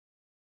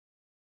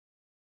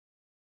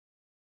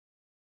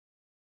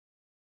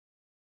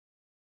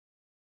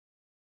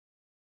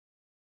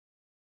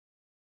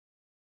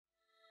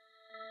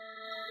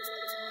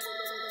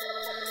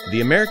The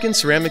American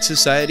Ceramic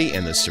Society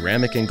and the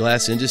Ceramic and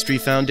Glass Industry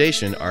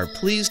Foundation are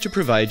pleased to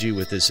provide you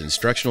with this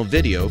instructional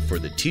video for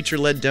the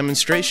teacher-led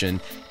demonstration,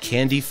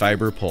 Candy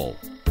Fiber Pull.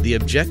 The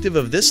objective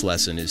of this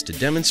lesson is to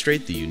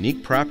demonstrate the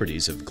unique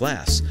properties of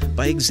glass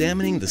by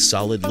examining the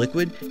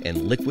solid-liquid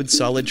and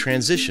liquid-solid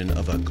transition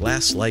of a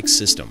glass-like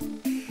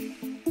system.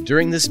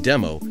 During this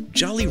demo,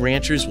 Jolly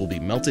Ranchers will be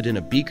melted in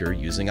a beaker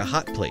using a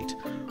hot plate.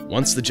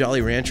 Once the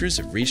Jolly Ranchers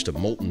have reached a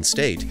molten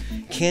state,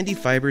 candy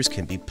fibers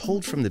can be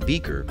pulled from the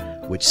beaker,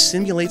 which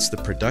simulates the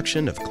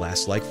production of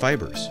glass-like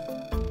fibers.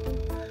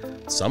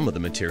 Some of the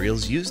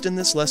materials used in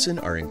this lesson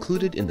are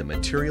included in the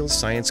Materials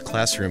Science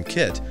Classroom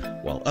Kit,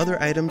 while other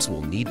items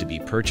will need to be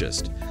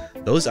purchased.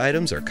 Those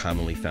items are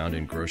commonly found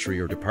in grocery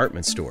or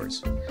department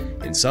stores.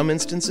 In some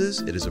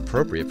instances, it is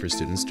appropriate for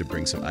students to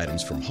bring some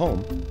items from home,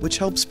 which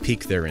helps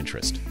pique their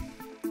interest.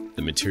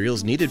 The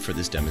materials needed for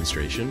this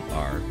demonstration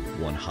are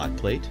one hot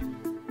plate,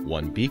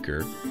 one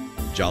beaker,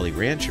 Jolly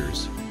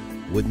Ranchers,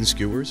 wooden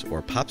skewers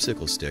or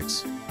popsicle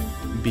sticks,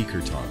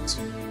 beaker tongs.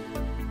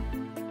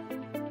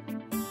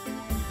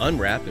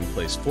 Unwrap and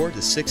place 4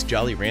 to 6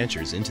 Jolly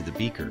Ranchers into the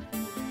beaker.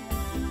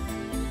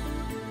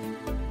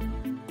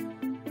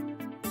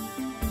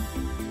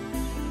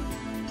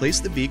 Place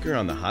the beaker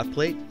on the hot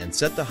plate and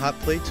set the hot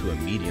plate to a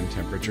medium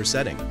temperature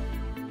setting.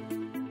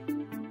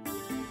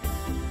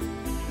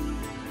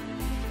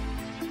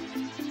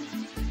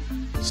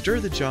 Stir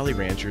the Jolly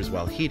Ranchers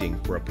while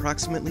heating for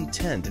approximately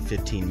 10 to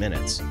 15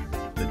 minutes.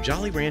 The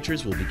Jolly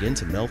Ranchers will begin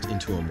to melt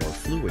into a more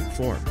fluid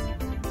form.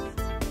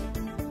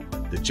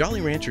 The Jolly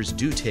Ranchers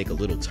do take a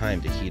little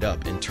time to heat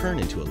up and turn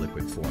into a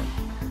liquid form.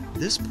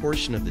 This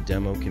portion of the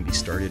demo can be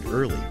started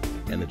early,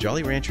 and the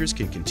Jolly Ranchers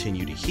can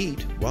continue to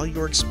heat while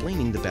you're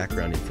explaining the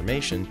background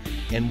information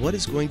and what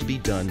is going to be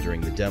done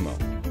during the demo.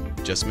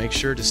 Just make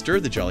sure to stir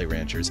the Jolly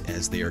Ranchers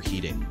as they are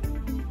heating.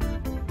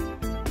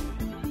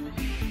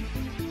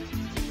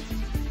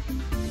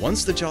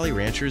 Once the Jolly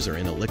Ranchers are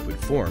in a liquid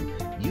form,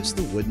 use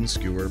the wooden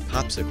skewer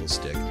popsicle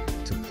stick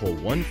to pull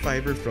one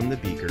fiber from the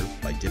beaker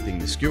by dipping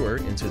the skewer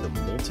into the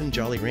molten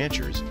Jolly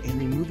Ranchers and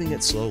removing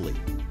it slowly.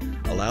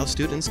 Allow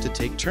students to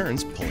take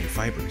turns pulling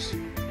fibers.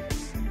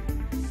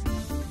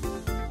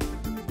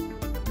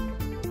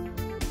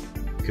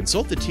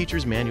 Consult the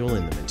teacher's manual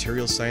in the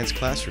Materials Science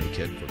Classroom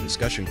Kit for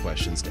discussion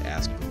questions to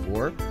ask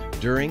before,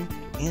 during,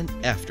 and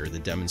after the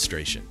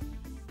demonstration.